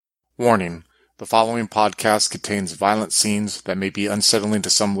Warning: the following podcast contains violent scenes that may be unsettling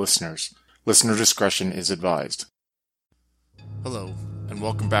to some listeners. Listener discretion is advised. Hello, and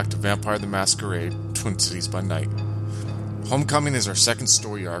welcome back to Vampire the Masquerade, Twin Cities by Night. Homecoming is our second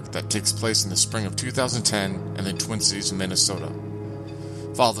story arc that takes place in the spring of 2010 and in Twin Cities, Minnesota.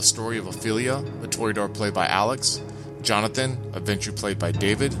 Follow the story of Ophelia, a Toreador played by Alex, Jonathan, a Ventrue played by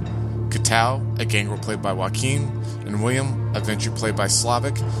David, Katao, a Gangrel played by Joaquin, and William, a Ventrue played by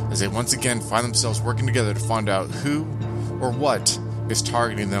Slavic, as they once again find themselves working together to find out who or what is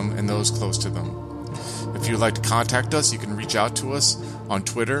targeting them and those close to them. If you'd like to contact us, you can reach out to us on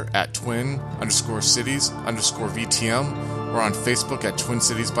Twitter at twin_cities_VTM or on Facebook at Twin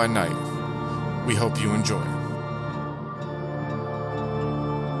Cities by Night. We hope you enjoy.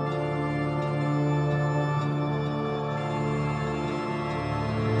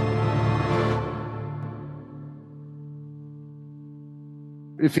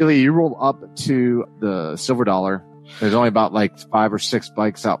 Ophelia, you roll up to the Silver Dollar. There's only about like 5 or 6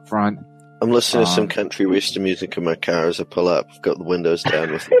 bikes out front. I'm listening to some country western music in my car as I pull up. I've got the windows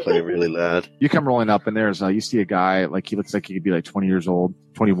down with it playing really loud. You come rolling up, and there's you see a guy, like he looks like he could be like 20 years old,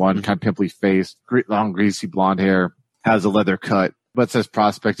 21, kind of pimply face, long greasy blonde hair, has a leather cut, but says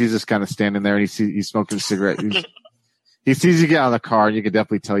Prospect. He's just kind of standing there, and he's smoking a cigarette. He sees you get out of the car, and you can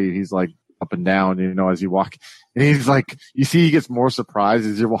definitely tell you he's like up and down, as you walk. And he's like, you see, he gets more surprised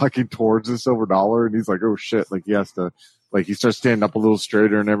as you're walking towards the Silver Dollar, and he's like, oh shit, like he has to, like he starts standing up a little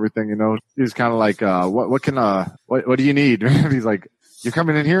straighter and everything, He's kind of like, what do you need? He's like, you're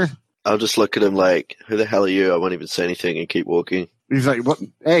coming in here? I'll just look at him like, who the hell are you? I won't even say anything and keep walking. He's like, what?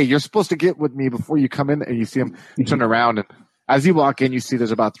 Hey, you're supposed to get with me before you come in. And you see him turn around, and as you walk in, you see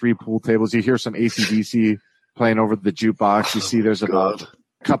there's about 3 pool tables. You hear some AC/DC playing over the jukebox. You see there's about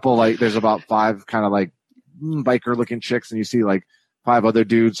there's about 5 kind of like biker looking chicks, and you see like 5 other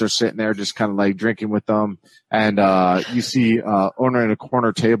dudes are sitting there just kind of like drinking with them. And you see owner in a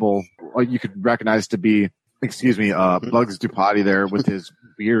corner table you could recognize to be Bugs Dupaty there with his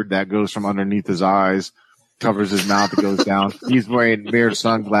beard that goes from underneath his eyes, covers his mouth, it goes down. He's wearing mirrored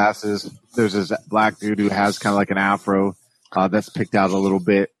sunglasses. There's this black dude who has kind of like an afro that's picked out a little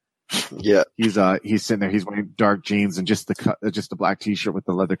bit. Yeah, he's sitting there. He's wearing dark jeans and just the black t-shirt with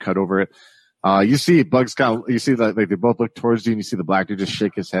the leather cut over it. You see Bugs you see that like they both look towards you, and you see the black dude just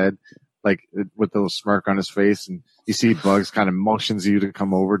shake his head, like with a little smirk on his face, and you see Bugs kind of motions you to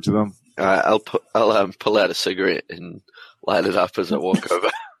come over to them. I'll pull out a cigarette and light it up as I walk over.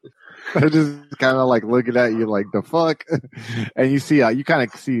 They're just kind of like looking at you like the fuck, and you see you kind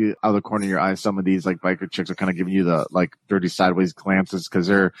of see out of the corner of your eye some of these like biker chicks are kind of giving you the like dirty sideways glances because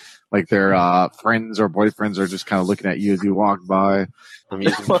they're like their friends or boyfriends are just kind of looking at you as you walk by. I'm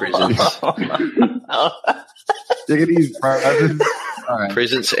using presents. You're gonna use presents. All right.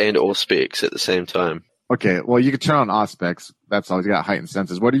 Presents and or specs at the same time. Okay, well you can turn on Auspex. That's all. You got heightened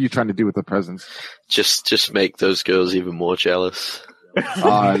senses. What are you trying to do with the presents? Just make those girls even more jealous.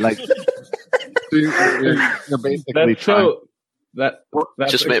 Like you're basically that's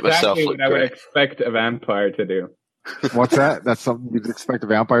just make exactly myself look what I would great. expect a vampire to do. What's that? That's something you'd expect a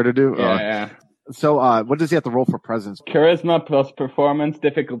vampire to do? Yeah. So, what does he have to roll for presents? Charisma plus performance,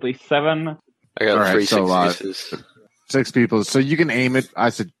 difficulty 7. I got All 3 right, so, successes. 6 people. So you can aim it. I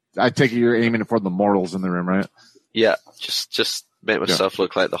take it you're aiming it for the mortals in the room, right? Yeah, just make myself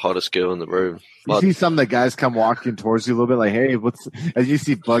look like the hottest girl in the room. You see some of the guys come walking towards you a little bit, like, "Hey, and you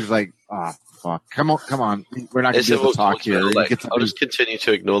see Bugs like, fuck, come on, we're not going to be able to talk here." I'll just continue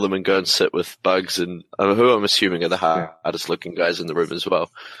to ignore them and go and sit with Bugs and who I'm assuming are the hardest looking guys in the room as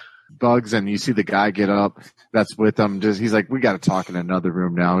well. Bugs, and you see the guy get up that's with him. He's like, "We got to talk in another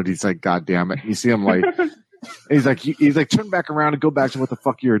room now." And he's like, "God damn it!" You see him like. He's like, turn back around and go back to what the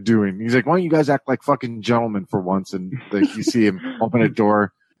fuck you're doing. He's like, why don't you guys act like fucking gentlemen for once? And like, you see him open a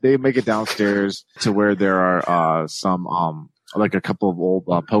door. They make it downstairs to where there are some like a couple of old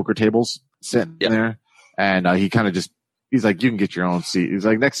poker tables sitting there. And he kind of he's like, you can get your own seat. He's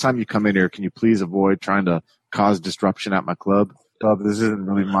like, next time you come in here, can you please avoid trying to cause disruption at my club? This isn't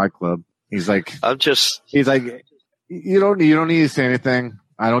really my club. He's like, he's like, you don't need to say anything.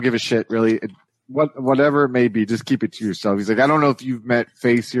 I don't give a shit really. Whatever it may be, just keep it to yourself. He's like, I don't know if you've met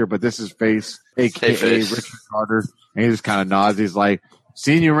Face here, but this is Face, a.k.a. Face. Richard Carter. And he just kind of nods. He's like,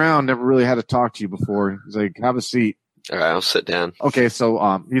 seen you around, never really had to talk to you before. He's like, have a seat. All right, I'll sit down. Okay,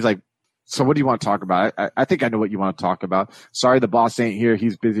 so he's like, so what do you want to talk about? I think I know what you want to talk about. Sorry, the boss ain't here.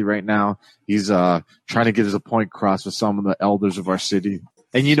 He's busy right now. He's trying to get his point across with some of the elders of our city.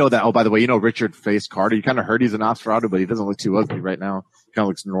 And you know that, oh, by the way, Richard Face Carter. You kind of heard he's an Nosferatu, but he doesn't look too ugly right now. He kind of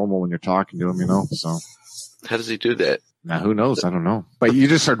looks normal when you're talking to him, so. How does he do that? Now, who knows? I don't know. But you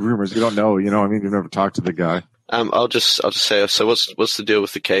just heard rumors. You don't know. You know what I mean? You've never talked to the guy. I'll just say, so what's the deal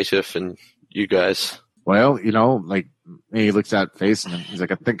with the caitiff and you guys? Well, you know, like, he looks at Face and he's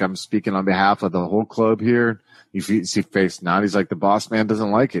like, I think I'm speaking on behalf of the whole club here. You see Face nod. He's like, the boss man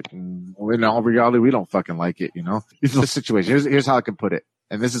doesn't like it. And in all reality, we don't fucking like it, you know? This is the situation. Here's how I can put it.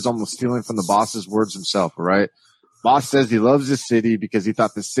 And this is almost stealing from the boss's words himself, all right? Boss says he loves this city because he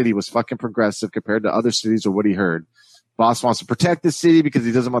thought the city was fucking progressive compared to other cities or what he heard. Boss wants to protect the city because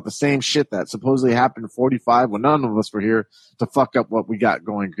he doesn't want the same shit that supposedly happened in 45 when none of us were here to fuck up what we got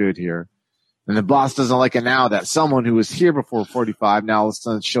going good here. And the boss doesn't like it now that someone who was here before 45 now all of a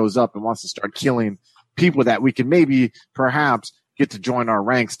sudden shows up and wants to start killing people that we can maybe, perhaps, get to join our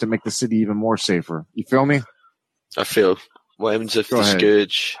ranks to make the city even more safer. You feel me? I feel. What happens if the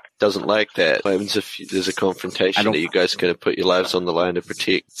Scourge doesn't like that? What happens if there's a confrontation that you guys are going to put your lives on the line to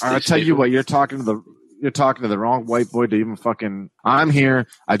protect? I'll tell you what, you're talking to the wrong white boy to even fucking, I'm here.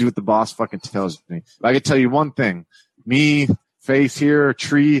 I do what the boss fucking tells me. I can tell you one thing. Me, Face here,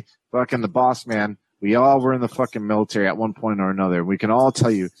 Tree, fucking the boss man. We all were in the fucking military at one point or another. We can all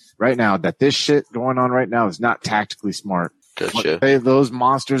tell you right now that this shit going on right now is not tactically smart. Gotcha. Those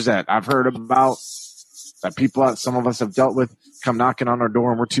monsters that I've heard about, that some of us have dealt with, come knocking on our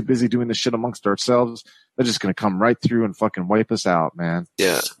door and we're too busy doing this shit amongst ourselves. They're just going to come right through and fucking wipe us out, man.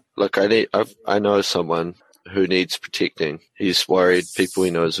 Yeah. Look, I know someone who needs protecting. He's worried people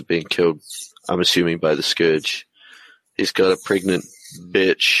he knows are being killed, I'm assuming by the Scourge. He's got a pregnant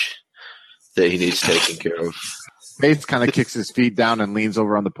bitch that he needs taken care of. Faith kind of kicks his feet down and leans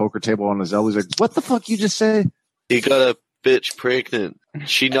over on the poker table on his elbow. He's like, what the fuck you just say? He got a bitch pregnant.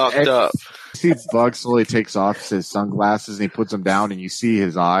 She knocked up. You see Bug slowly takes off his sunglasses and he puts them down and you see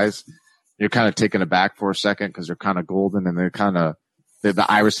his eyes. You're kind of taken aback for a second because they're kind of golden and they're kind of, the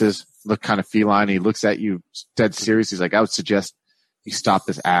irises look kind of feline. He looks at you dead serious. He's like, I would suggest you stop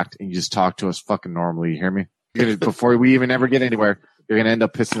this act and you just talk to us fucking normally. You hear me? Before we even ever get anywhere, you're going to end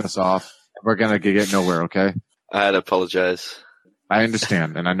up pissing us off. We're going to get nowhere, okay? I'd apologize. I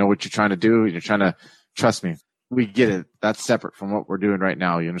understand, and I know what you're trying to do. You're trying to trust me. We get it. That's separate from what we're doing right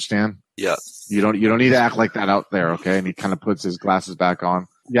now. You understand? Yeah. You don't need to act like that out there, okay? And he kind of puts his glasses back on.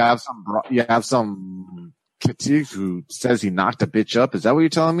 You have some Katik who says he knocked a bitch up. Is that what you're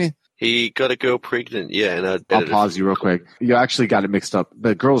telling me? He got a girl pregnant, yeah. And I'll pause you real quick. You actually got it mixed up.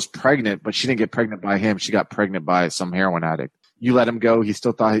 The girl's pregnant, but she didn't get pregnant by him. She got pregnant by some heroin addict. You let him go. He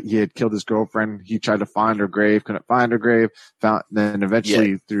still thought he had killed his girlfriend. He tried to find her grave, couldn't find her grave. Then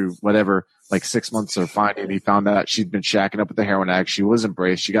eventually through whatever, like 6 months of finding, he found out she'd been shacking up with the heroin addict. She was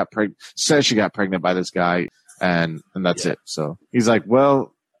embraced. She got pregnant, says she got pregnant by this guy, and that's it. So he's like,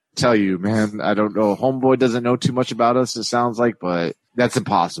 well, tell you, man, I don't know. Homeboy doesn't know too much about us, it sounds like, but that's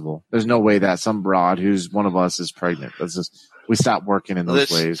impossible. There's no way that some broad who's one of us is pregnant. That's just, we stopped working in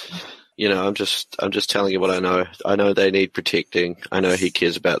those ways. You know, I'm just telling you what I know. I know they need protecting. I know he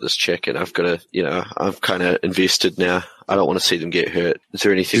cares about this chick, and I've got to, you know, I'm kind of invested now. I don't want to see them get hurt. Is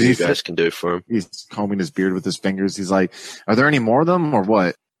there anything you guys can do for him? He's combing his beard with his fingers. He's like, are there any more of them or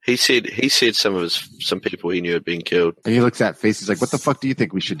what? He said some people he knew had been killed. And he looks at Face. He's like, what the fuck do you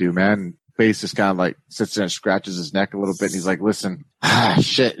think we should do, man? Face just kind of like sits there and scratches his neck a little bit. And he's like, listen,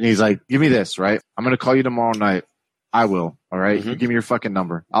 shit. And he's like, give me this, right? I'm going to call you tomorrow night. I will. All right. Mm-hmm. You give me your fucking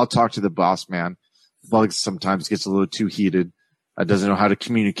number. I'll talk to the boss, man. Bugs sometimes gets a little too heated. Doesn't know how to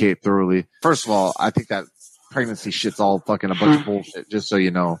communicate thoroughly. First of all, I think that pregnancy shit's all fucking a bunch of bullshit, just so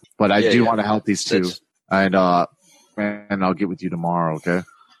you know. But I do want to help these two. And I'll get with you tomorrow. Okay.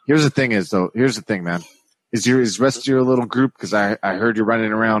 Here's the thing, man. Is the rest of your little group, because I heard you're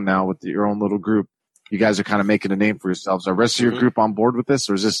running around now with your own little group. You guys are kind of making a name for yourselves. Are the rest of your group on board with this,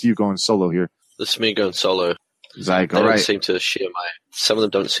 or is this you going solo here? This is me going solo. He's like, all right. Some of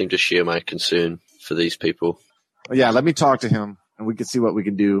them don't seem to share my concern for these people. Well, yeah, let me talk to him, and we can see what we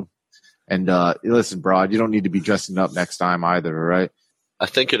can do. And listen, Broad, you don't need to be dressing up next time either, all right? I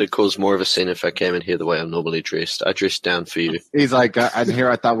think it'd cause more of a scene if I came in here the way I'm normally dressed. I dressed down for you. He's like,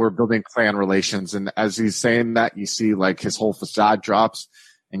 I thought we were building clan relations. And as he's saying that, you see like his whole facade drops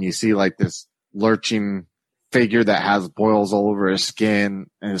and you see like this lurching figure that has boils all over his skin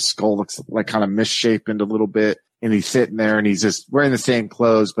and his skull looks like kind of misshapen a little bit. And he's sitting there and he's just wearing the same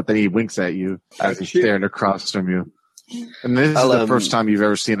clothes, but then he winks at you as he's staring across from you. And this is the first time you've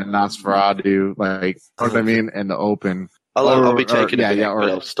ever seen a Nosferatu, like, you know what I mean, in the open. I'll be taken aback, but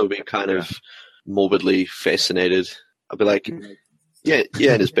I'll still be kind of morbidly fascinated. I'll be like, yeah,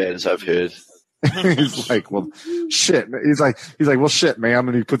 ain't as bad as I've heard. He's like, well, shit. He's like, well, shit, man.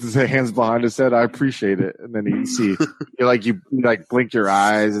 And he puts his hands behind his head. I appreciate it. And then you see, you blink your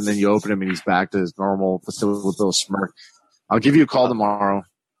eyes and then you open him and he's back to his normal facility with a little smirk. I'll give you a call tomorrow.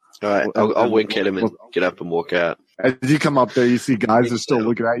 All right, I'll wink at him and get up and walk out. As you come up there, you see guys are still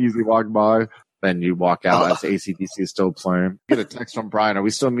looking at you as you walk by. Then you walk out as AC/DC is still playing. You get a text from Brian. Are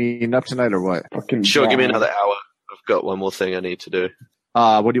we still meeting up tonight or what? Sure, give me another hour. I've got one more thing I need to do.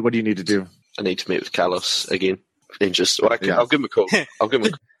 What do you need to do? I need to meet with Carlos again. And I'll give him a call.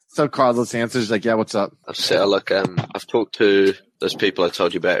 So Carlos answers like, yeah, what's up? I've said, look, I've talked to those people I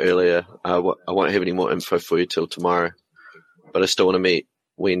told you about earlier. I won't have any more info for you till tomorrow, but I still want to meet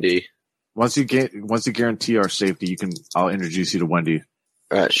Wendy. Once you guarantee our safety, I'll introduce you to Wendy.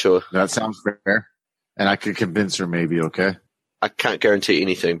 All right, sure. That sounds fair. And I could convince her maybe, okay? I can't guarantee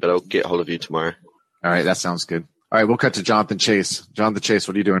anything, but I'll get hold of you tomorrow. All right, that sounds good. All right, we'll cut to Jonathan Chase. Jonathan Chase,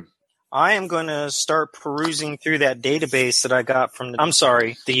 what are you doing? I am going to start perusing through that database that I got from the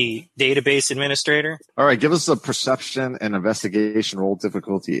database administrator. All right, give us a perception and investigation roll,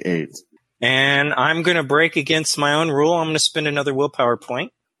 difficulty 8. And I'm going to break against my own rule. I'm going to spend another willpower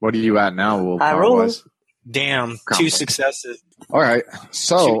point. What are you at now, willpower-wise? Damn, 2 successes. All right,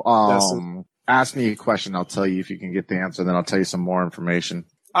 so ask me a question. I'll tell you if you can get the answer, then I'll tell you some more information.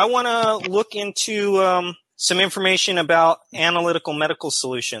 I want to look into some information about analytical medical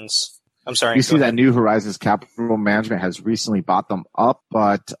solutions. I'm sorry. You see that New Horizons Capital Management has recently bought them up,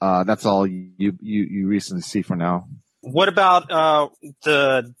 but that's all you recently see for now. What about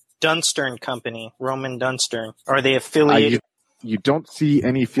the Dunstern Company, Roman Dunstern? Are they affiliated? You don't see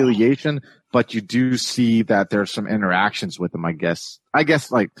any affiliation, but you do see that there's some interactions with them, I guess.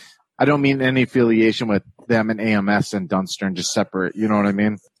 I don't mean any affiliation with them and AMS and Dunstern, just separate. You know what I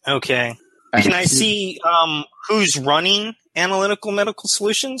mean? Okay. Can I see who's running Analytical Medical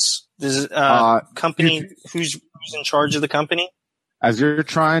Solutions? This company, who's in charge of the company? As you're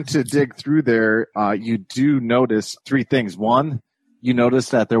trying to dig through there, you do notice 3 things. One, you notice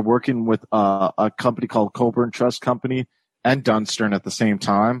that they're working with a company called Coburn Trust Company and Dunstern at the same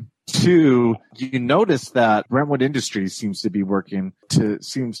time. 2, you notice that Brentwood Industries seems to be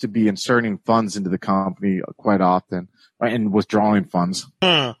inserting funds into the company quite often, right, and withdrawing funds.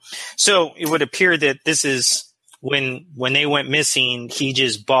 So it would appear that this is when they went missing, he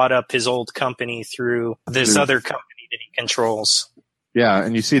just bought up his old company through this other company that he controls. Yeah,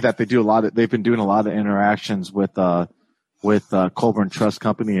 and you see that they've been doing a lot of interactions with Colburn Trust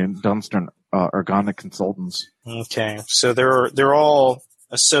Company and Dunstern Organic Consultants. Okay, so they're all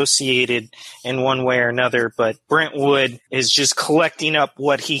associated in one way or another, but Brentwood is just collecting up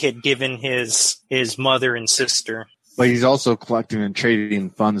what he had given his mother and sister. But he's also collecting and trading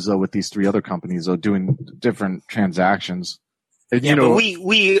funds though with these 3 other companies, though, doing different transactions. And, but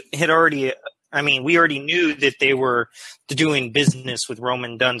we already knew that they were doing business with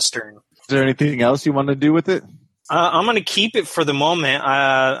Roman Dunstern. Is there anything else you want to do with it? I'm going to keep it for the moment.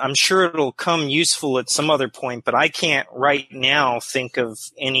 I'm sure it'll come useful at some other point, but I can't right now think of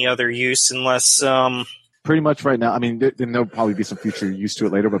any other use unless... Pretty much right now. I mean, there'll probably be some future use to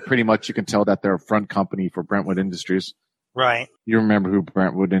it later, but pretty much you can tell that they're a front company for Brentwood Industries. Right. You remember who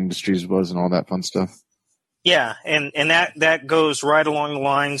Brentwood Industries was and all that fun stuff. Yeah, and that goes right along the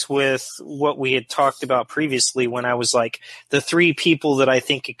lines with what we had talked about previously when I was like, the 3 people that I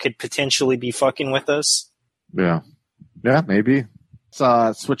think it could potentially be fucking with us. Yeah. Yeah, maybe.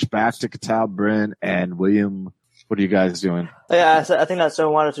 Let's switch back to Katal, Bryn, and William. What are you guys doing? Yeah, I think that's what I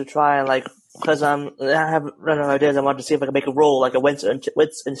wanted to try and because I have random ideas. I wanted to see if I can make a roll, like a wits and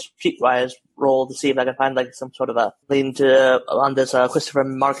streetwise roll, to see if I can find some sort of a lean on this Christopher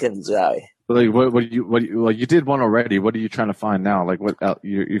Markins guy. You did one already. What are you trying to find now? Like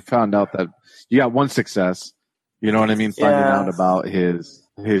you found out that you got 1 success. You know what I mean? Finding out about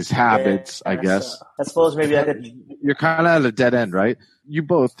his habits, I guess. I suppose maybe I could. You're kind of at a dead end, right? You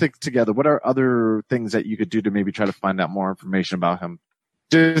both think together. What are other things that you could do to maybe try to find out more information about him?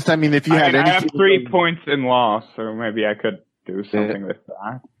 If you had I have 3 points in law, so maybe I could do something with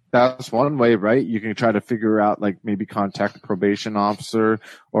that. That's one way, right? You can try to figure out, maybe contact the probation officer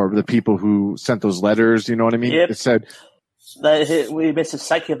or the people who sent those letters. You know what I mean? Yep. It said we missed a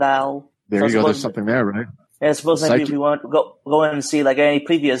psych eval. There you go. There's something there, right? Yeah, I suppose maybe if we want to go in and see any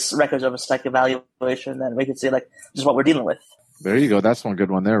previous records of a psych evaluation, then we can see just what we're dealing with. There you go. That's one good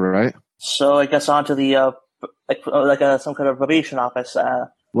one there, right? So I guess on to the some kind of probation office.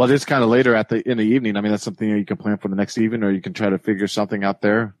 Well, it's kind of later in the evening. I mean, that's something you can plan for the next evening, or you can try to figure something out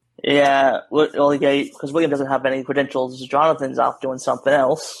there. Yeah, because William doesn't have any credentials. Jonathan's off doing something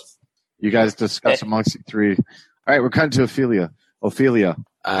else. You guys discuss amongst you 3. All right, we're cutting to Ophelia. Ophelia.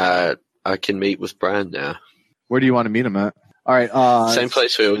 I can meet with Brian now. Where do you want to meet him at? All right. Same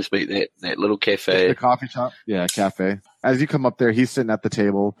place we always meet, that little cafe. The coffee shop? Yeah, cafe. As you come up there, he's sitting at the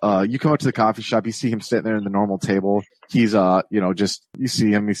table. You come up to the coffee shop, you see him sitting there in the normal table, he's just you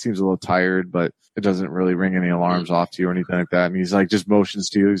see him, he seems a little tired, but it doesn't really ring any alarms off to you or anything like that. And he's like just motions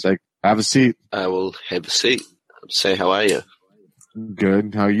to you. He's like, have a seat. I will have a seat. Say, how are you?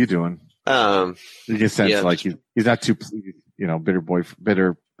 Good. How are you doing? You get sense yeah, like he's not too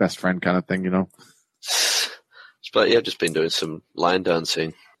bitter best friend kind of thing, But yeah, I've just been doing some line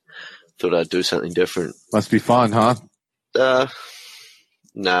dancing. Thought I'd do something different. Must be fun, huh?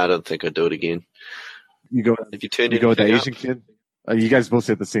 Nah, I don't think I'd do it again. You go If you turn you go with the anything Asian up, kid? You guys both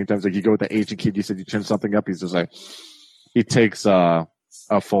say at the same time. It's like you go with the Asian kid. You said you turn something up. He's just like, he takes a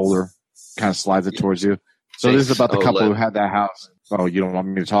folder, kind of slides it towards you. So Thanks. this is about the couple who had that house. Oh, you don't want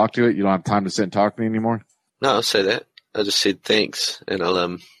me to talk to it? You don't have time to sit and talk to me anymore? No, I'll say that. I just said thanks, and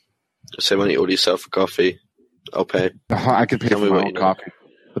I'll say, why don't you order yourself a coffee? I'll pay. I can pay Tell for me my what own you know. coffee,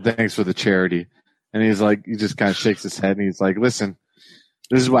 but thanks for the charity. And he's like, he just kind of shakes his head and he's like, listen,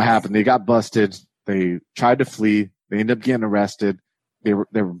 this is what happened. They got busted. They tried to flee. They ended up getting arrested. They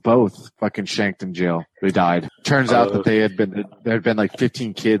were both fucking shanked in jail. They died. Turns out that there had been like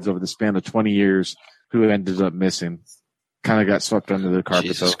 15 kids over the span of 20 years who ended up missing. Kind of got swept under the carpet.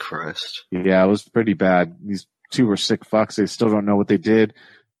 Jesus though. Christ. Yeah, it was pretty bad. These two were sick fucks. They still don't know what they did,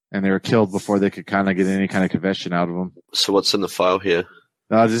 and they were killed before they could kind of get any kind of confession out of them. So what's in the file here?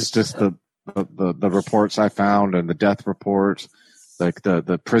 This is just the reports I found and the death reports, like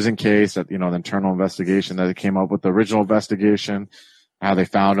the prison case that, the internal investigation that they came up with, the original investigation, how they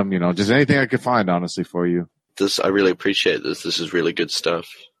found them, just anything I could find, honestly, for you. I really appreciate this. This is really good stuff.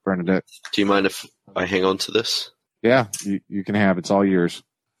 Bernadette. Do you mind if I hang on to this? Yeah, you can have it. It's all yours.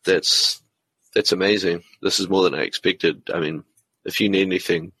 That's amazing. This is more than I expected. I mean, if you need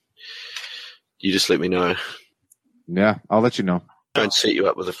anything, you just let me know. Yeah, I'll let you know. Try and set you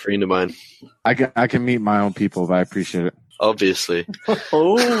up with a friend of mine. I can meet my own people, but I appreciate it. Obviously.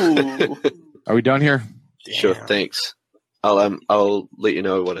 Oh. Are we done here? Sure, Damn. thanks. I'll let you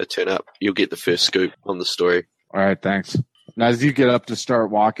know when I turn up. You'll get the first scoop on the story. All right, thanks. Now, as you get up to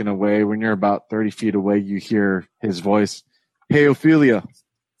start walking away, when you're about 30 feet away, you hear his voice. Hey, Ophelia.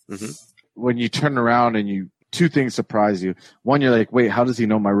 Mm-hmm. When you turn around and two things surprise you. One, you're like, wait, how does he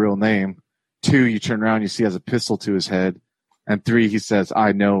know my real name? Two, you turn around, you see he has a pistol to his head. And three, he says,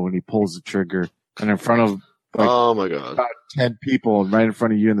 I know, and he pulls the trigger. And in front of Oh my God. about 10 people right in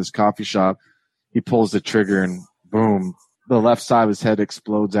front of you in this coffee shop, he pulls the trigger and boom, the left side of his head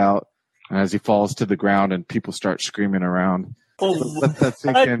explodes out. And as he falls to the ground and people start screaming around. Let that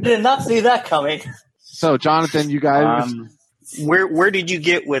sink I in. did not see that coming. So, Jonathan, you guys, Where did you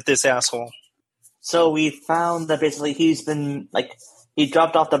get with this asshole? So we found that basically he's been he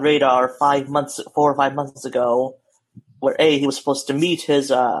dropped off the radar 4 or 5 months ago, where he was supposed to meet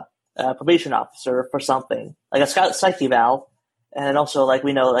his probation officer for something, like a psyche eval, and also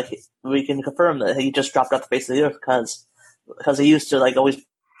we know we can confirm that he just dropped off the face of the earth because he used to always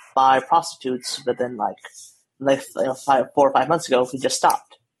buy prostitutes, but then 4 or 5 months ago he just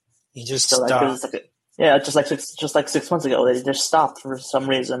stopped. He just So stopped. just like 6 months ago they just stopped for some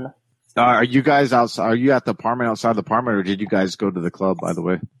reason. are you guys outside? Are you at the apartment, outside the apartment, or did you guys go to the club, by the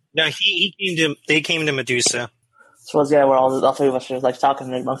way? No, they came to Medusa. So we're all three of us are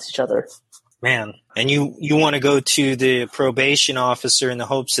talking amongst each other. Man, and you want to go to the probation officer in the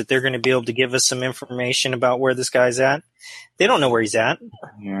hopes that they're going to be able to give us some information about where this guy's at? They don't know where he's at.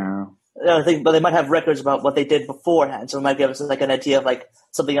 Yeah. I think, but they might have records about what they did beforehand, so it might give us an idea of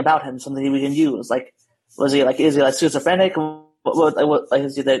something about him, something we can use. Was he is he schizophrenic? What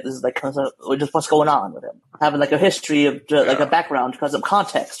is he? This is just what's going on with him? Having a history of a background, because of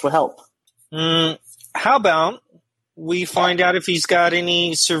context would help. How about we find out if he's got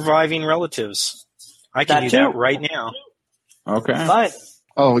any surviving relatives? I can That do that too. right now. Okay. Fine.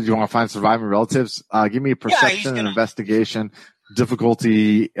 Oh, you want to find surviving relatives? Give me a perception and investigation.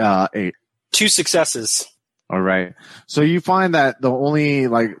 Difficulty 8. 2 successes. All right. So you find that the only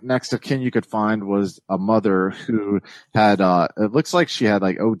next of kin you could find was a mother who had it looks like she had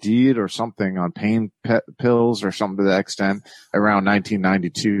OD'd or something on pain pills or something to that extent around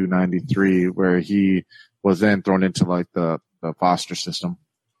 1992, 93, where he was then thrown into the foster system.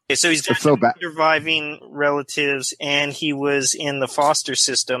 Okay, so he's got It's so bad. surviving relatives, and he was in the foster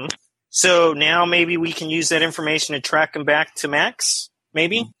system. So now maybe we can use that information to track him back to Max,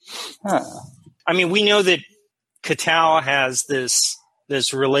 maybe? Huh. I mean, we know that Katao has this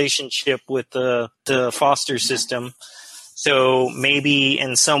relationship with the foster system. So maybe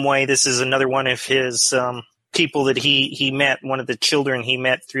in some way this is another one of his people that he met, one of the children he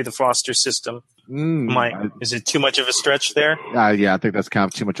met through the foster system. Is it too much of a stretch there? Yeah, I think that's kind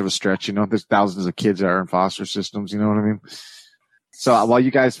of too much of a stretch. There's thousands of kids that are in foster systems. You know what I mean? So while you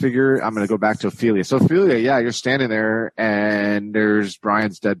guys figure, I'm going to go back to Ophelia. So Ophelia, yeah, you're standing there and there's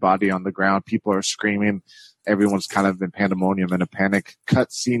Brian's dead body on the ground. People are screaming. Everyone's kind of in pandemonium and a panic.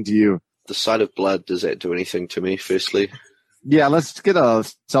 Cut scene to you. The sight of blood, does that do anything to me, firstly? Yeah, let's get a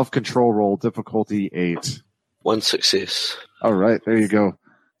self-control roll, difficulty 8. 1 success. All right, there you go.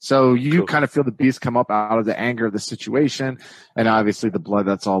 So you Cool. kind of feel the beast come up out of the anger of the situation, and obviously the blood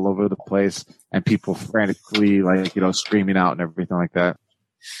that's all over the place, and people frantically, screaming out and everything like that.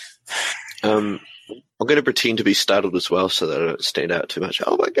 I'm going to pretend to be startled as well so that I don't stand out too much.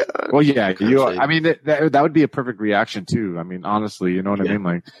 Oh, my God. Well, yeah, Kind of thing. I mean, that would be a perfect reaction, too. I mean, honestly, you know what I mean?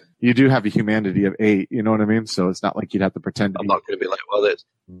 Like, you do have a humanity of 8, you know what I mean? So it's not like you'd have to pretend to I'm be. not going to be like, well,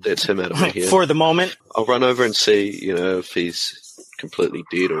 that's him out of my head. For the moment. I'll run over and see, if he's completely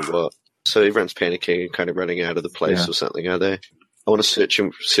dead or what. So everyone's panicking and kind of running out of the place or something, are they? I want to search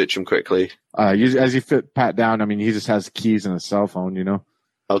him quickly. As you pat down, I mean, he just has keys and a cell phone, you know?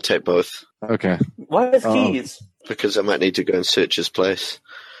 I'll take both Okay. Why is keys? because I might need to go and search his place.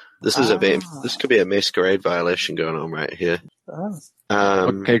 This is this could be a masquerade violation going on right here.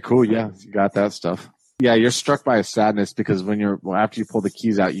 Okay, cool. Yeah, you got that stuff. Yeah, you're struck by a sadness because after you pull the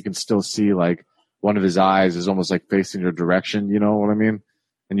keys out, you can still see like one of his eyes is almost like facing your direction. You know what I mean?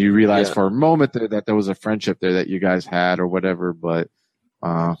 And you realize for a moment that there was a friendship there that you guys had or whatever. But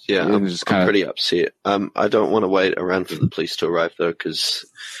I'm just pretty upset. I don't want to wait around for the police to arrive though, because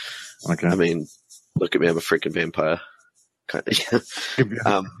okay. I mean, look at me, I'm a freaking vampire.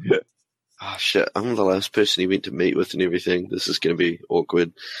 Oh shit, I'm the last person he went to meet with and everything. This is going to be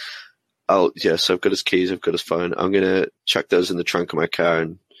awkward. So I've got his keys, I've got his phone. I'm going to chuck those in the trunk of my car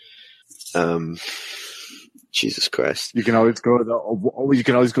and, Jesus Christ. You can always go to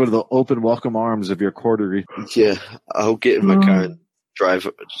the open welcome arms of your coterie. Yeah, I'll get in my car and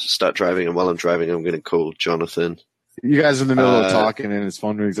start driving, and while I'm driving, I'm going to call Jonathan. You guys are in the middle of talking and his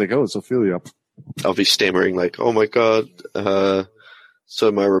phone rings like, oh, it's Ophelia. I'll be stammering like, oh my God.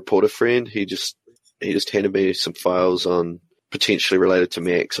 So my reporter friend, he just handed me some files on potentially related to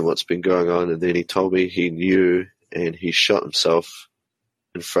Max and what's been going on, and then he told me he knew and he shot himself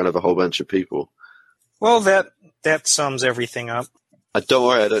in front of a whole bunch of people. Well, that sums everything up. Don't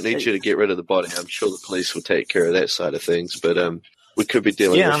worry, I don't need you to get rid of the body. I'm sure the police will take care of that side of things, but we could be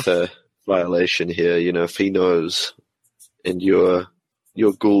dealing with a violation here. If he knows and you're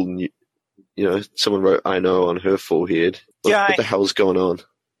Gould, someone wrote "I know" on her forehead. What the hell's going on?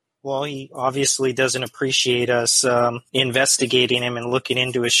 Well, he obviously doesn't appreciate us investigating him and looking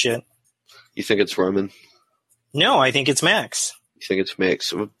into his shit. You think it's Roman? No, I think it's Max. You think it's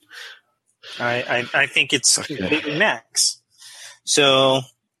Max? I think it's completely Max. So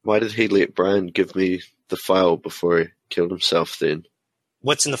why did he let Brian give me the file before he killed himself then?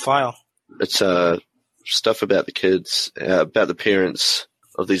 What's in the file? It's stuff about the kids, about the parents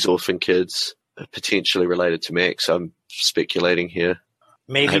of these orphan kids, potentially related to Max. I'm speculating here.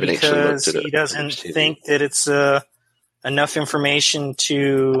 Maybe because he doesn't think that it's enough information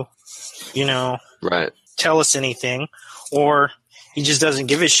to, tell us anything, or he just doesn't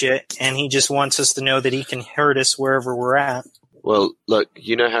give a shit and he just wants us to know that he can hurt us wherever we're at. Well, look,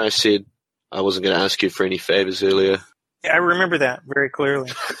 you know how I said I wasn't going to ask you for any favors earlier? I remember that very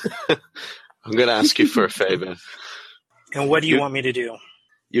clearly. I'm going to ask you for a favor. And what do you want me to do?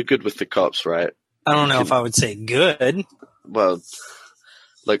 You're good with the cops, right? I don't know if I would say good. Well,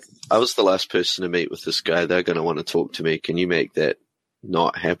 look, I was the last person to meet with this guy. They're going to want to talk to me. Can you make that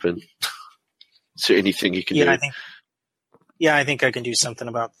not happen? Is there anything you can do? I think I can do something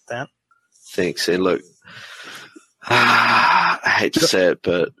about that. Thanks. And look, I hate to say it,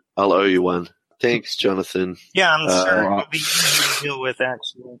 but I'll owe you one. Thanks, Jonathan. Yeah, I'm sure it'll be easy to deal with,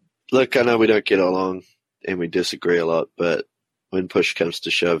 actually. Look, I know we don't get along and we disagree a lot, but when push comes to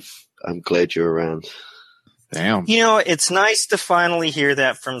shove, I'm glad you're around. Damn. It's nice to finally hear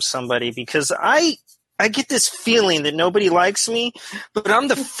that from somebody, because I get this feeling that nobody likes me, but I'm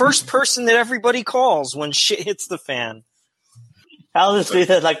the first person that everybody calls when shit hits the fan. I'll just be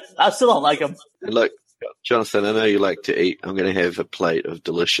there, I still don't like him. And look, Jonathan, I know you like to eat. I'm going to have a plate of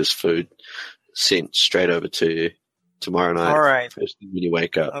delicious food sent straight over to you tomorrow night. All right. First thing when you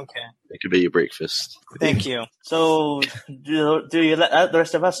wake up. Okay. It could be your breakfast. Thank you. So, do you let the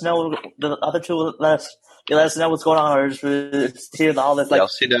rest of us know? The other two let us know what's going on, or just hear all this? I'll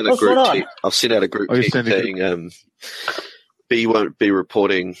send out a group text. I'll send out a group text saying, B won't be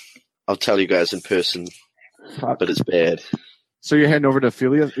reporting. I'll tell you guys in person, but it's bad. So you're heading over to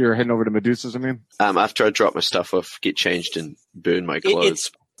Ophelia? You're heading over to Medusa's, I mean? After I drop my stuff off, get changed and burn my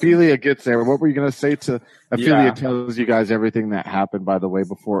clothes. Ophelia gets there. What were you going to say to Ophelia? Tells you guys everything that happened, by the way,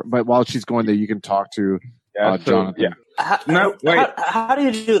 before. But while she's going there, you can talk to Yeah, Jonathan. How do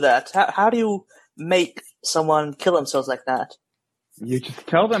you do that? How do you make someone kill themselves like that? You just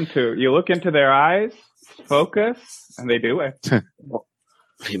tell them to. You look into their eyes, focus, and they do it.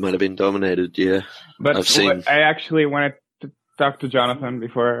 He might have been dominated, yeah. But I've seen. I actually wanted to talk to Jonathan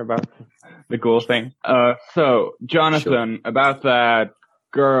before about the ghoul thing. So, Jonathan, about that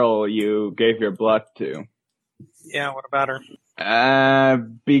girl you gave your blood to. Yeah, what about her?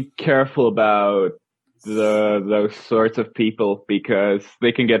 Be careful about those sorts of people because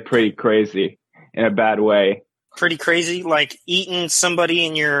they can get pretty crazy in a bad way. Pretty crazy? Like eating somebody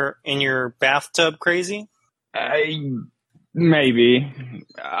in your bathtub crazy? Maybe.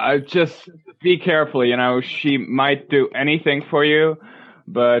 Just be careful, you know. She might do anything for you,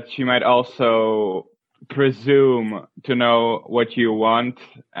 but she might also presume to know what you want,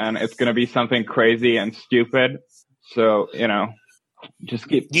 and it's going to be something crazy and stupid. So, you know, just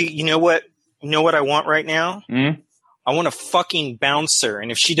keep... You know what? You know what I want right now? I want a fucking bouncer,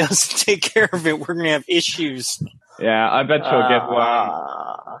 and if she doesn't take care of it, we're going to have issues. Yeah, I bet she'll get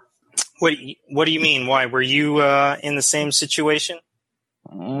one. What do you mean? Why? Were you in the same situation?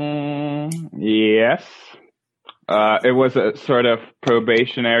 Yes. It was a sort of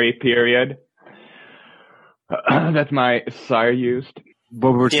probationary period that my sire used.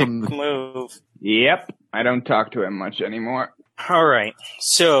 But we're Dick move. Yep. I don't talk to him much anymore. All right.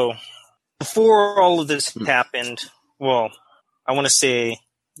 So, before all of this happened, well, I want to say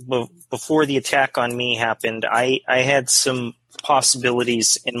before the attack on me happened, I had some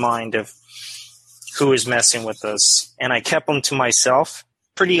possibilities in mind of who was messing with us, and I kept them to myself.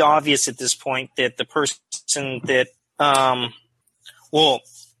 Pretty obvious at this point that the person that, I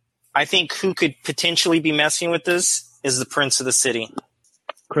think who could potentially be messing with us is the Prince of the City.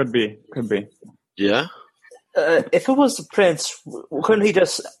 Could be. Yeah? If it was the Prince, couldn't he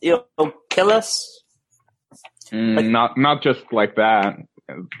just, kill us? Not just like that.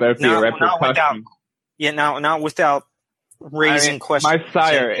 There'd be a repercussion. Not without raising questions. My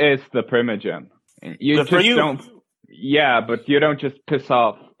sire is the Primogen. Yeah, but you don't just piss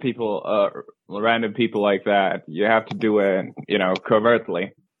off people, random people like that. You have to do it,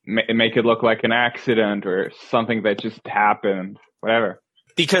 covertly. Make it look like an accident or something that just happened, whatever.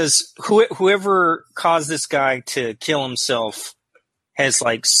 Because whoever caused this guy to kill himself has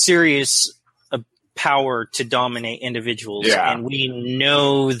serious power to dominate individuals. Yeah. And we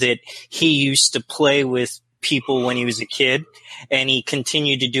know that he used to play with people when he was a kid, and he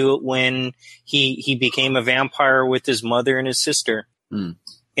continued to do it when he became a vampire with his mother and his sister.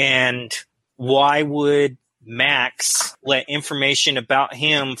 And why would Max let information about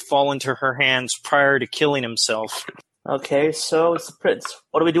him fall into her hands prior to killing himself? Okay, so it's the Prince.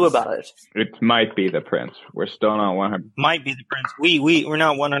 What do we do about it? It might be the Prince. We're still not 100%. Might be the Prince. We're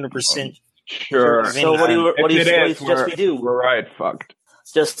not 100% sure. So what do you suggest we do? We're right, fucked.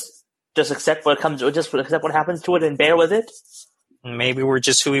 Just accept what comes. Just accept what happens to it and bear with it. Maybe we're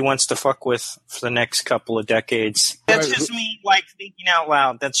just who he wants to fuck with for the next couple of decades. That's just me thinking out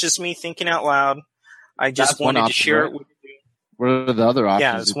loud. That's just me thinking out loud. I just wanted to share it with you. What are the other options?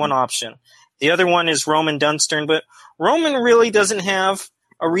 Yeah, it's one option. The other one is Roman Dunstern, but Roman really doesn't have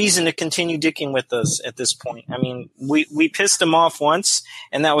a reason to continue dicking with us at this point. I mean, we pissed him off once,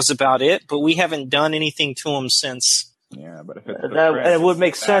 and that was about it, but we haven't done anything to him since. Yeah, but if it's it would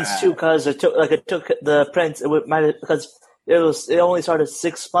make sense too, because it took the Prince. Because it only started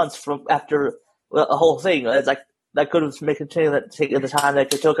 6 months from after the whole thing. It's like that could have made it take the time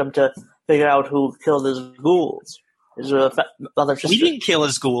that it took him to figure out who killed his ghouls. His mother sister. We didn't kill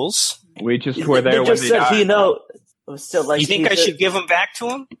his ghouls. We just were there when he said died. he know. Still, you think I should give him back to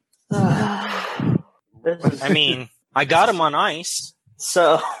him? I mean, I got him on ice.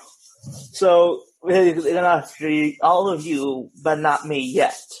 So all of you, but not me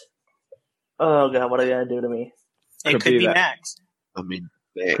yet. Oh god, what are you gonna do to me? It could be Max. I mean,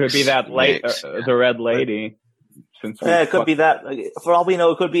 Max, could be that the red lady. It could be that. For all we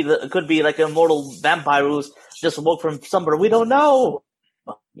know, it could be like an immortal vampire who's just woke from somewhere. We don't know.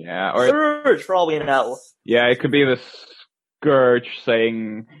 Yeah, or Scourge, for all we know. Yeah, it could be the Scourge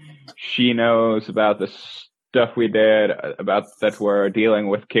saying she knows about the stuff we did, about that we're dealing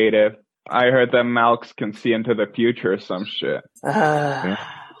with Caitiff. I heard that Malx can see into the future or some shit. Yeah.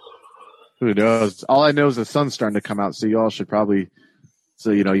 Who knows? All I know is the sun's starting to come out, so y'all should probably.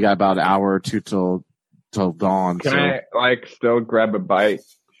 So you got about an hour or two till dawn. Can I still grab a bite?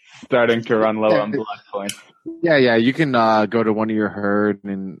 Starting to run low on blood points. Yeah, you can go to one of your herd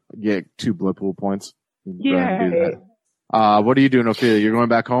and get 2 blood pool points. Yeah. What are you doing, Ophelia? You're going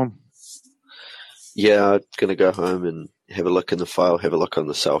back home? Yeah, I'm going to go home and have a look in the file, have a look on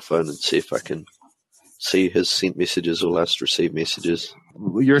the cell phone and see if I can see his sent messages or last received messages.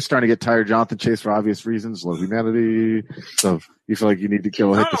 You're starting to get tired, Jonathan Chase, for obvious reasons, low humanity. So you feel like you need to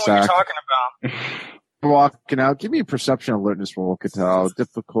go hit the I don't know what sack. you're talking about. Walking out. Give me a perception alertness roll, Catal.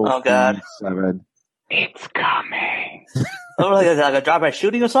 Difficulty Oh, God. 7. It's coming. Oh, like a drive-by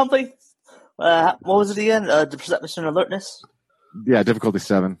shooting or something? What was it again? The perception alertness? Yeah, difficulty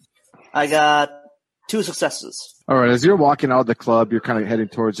 7. I got 2 successes. All right, as you're walking out of the club, you're kind of heading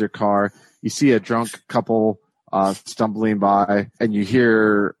towards your car. You see a drunk couple stumbling by, and you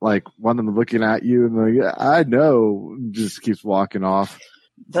hear like one of them looking at you, and they're like, I know, just keeps walking off.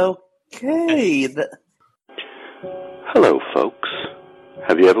 Okay. Hello, folks.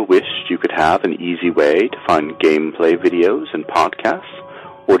 Have you ever wished you could have an easy way to find gameplay videos and podcasts,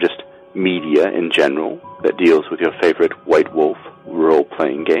 or just media in general that deals with your favorite White Wolf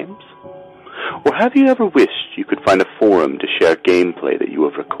role-playing games? Or have you ever wished you could find a forum to share gameplay that you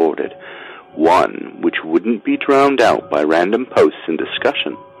have recorded, one which wouldn't be drowned out by random posts and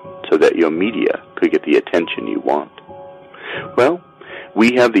discussion, so that your media could get the attention you want? Well,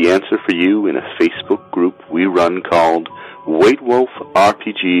 we have the answer for you in a Facebook group we run called White Wolf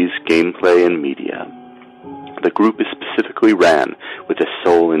RPGs Gameplay and Media. The group is specifically ran with the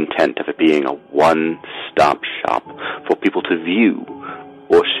sole intent of it being a one-stop shop for people to view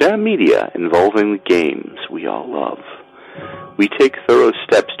or share media involving the games we all love. We take thorough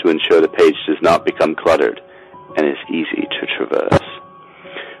steps to ensure the page does not become cluttered and is easy to traverse.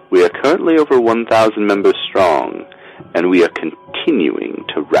 We are currently over 1,000 members strong, and we are continuing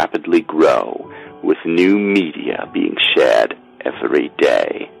to rapidly grow with new media being shared every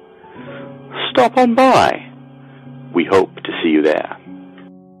day. Stop on by. We hope to see you there.